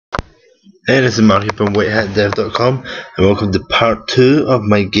Hey, this is Marky from whitehatdev.com and welcome to part 2 of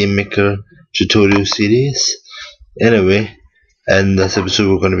my Gamemaker tutorial series. Anyway, in this episode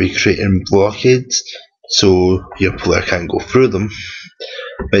we're going to be creating blockades so your player can't go through them.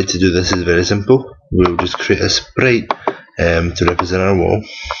 But to do this is very simple. We'll just create a sprite to represent our wall.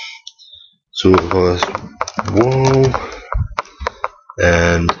 So we'll call this wall,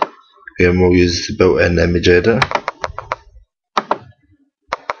 and again we'll use the built-in image editor.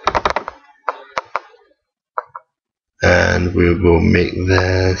 And we will make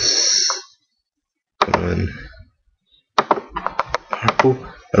this purple.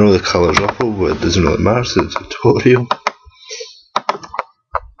 I know the colour's awful, but it doesn't really matter, so it's a tutorial.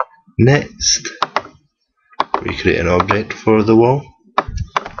 Next, we create an object for the wall.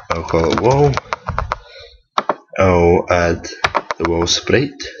 I'll call it wall. I'll add the wall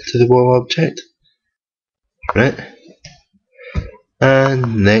sprite to the wall object. Right.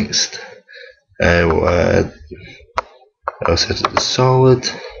 And next, I'll set it to solid.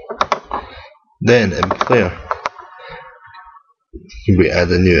 Then in player, we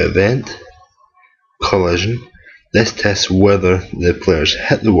add a new event, collision. This tests whether the players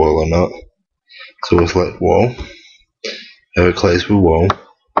hit the wall or not. So we'll select wall. If it collides with wall,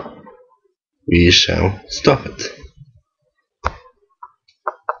 we shall stop it.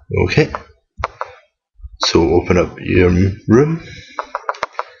 Okay. So open up your room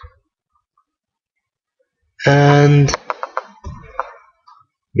and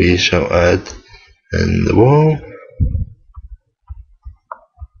we shall add in the wall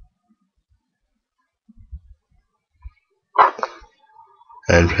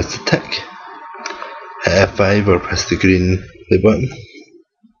and press the tick. Hit F5 or press the green play button.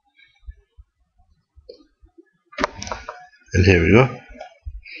 And here we go. The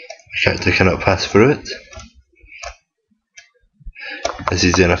character cannot pass through it. It's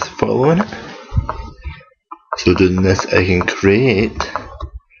easy enough to follow in it. So doing this, I can create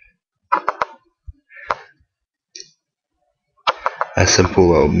a simple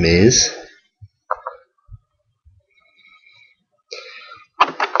little maze.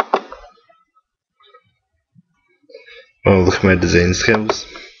 Oh, look at my design skills.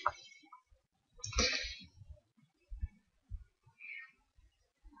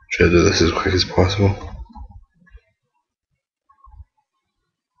 Try to do this as quick as possible.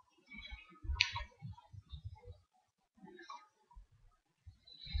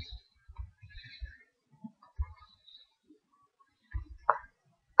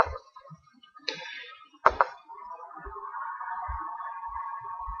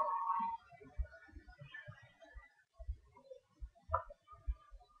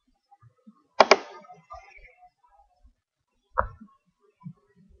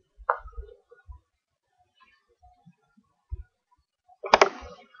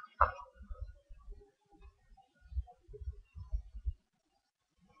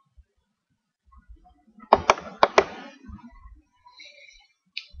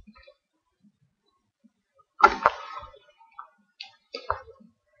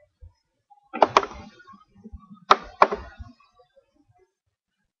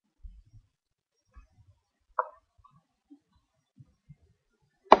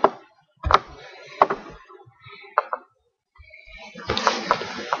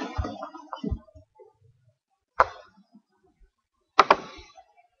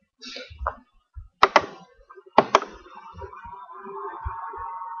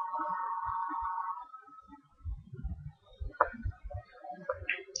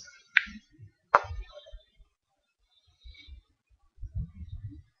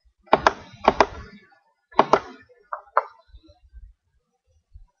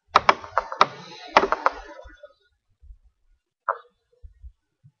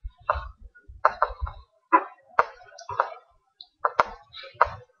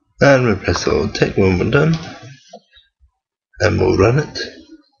 And we press the little tick when we're done, and we'll run it.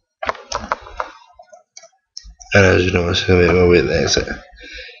 And as you know, it's going to make my way to the exit.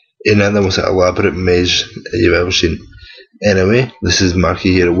 And the most elaborate maze you've ever seen. Anyway, this is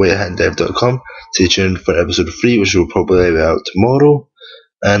Marky here at whitehatdev.com. Stay tuned for episode 3, which will probably be out tomorrow.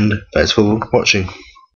 And thanks for watching.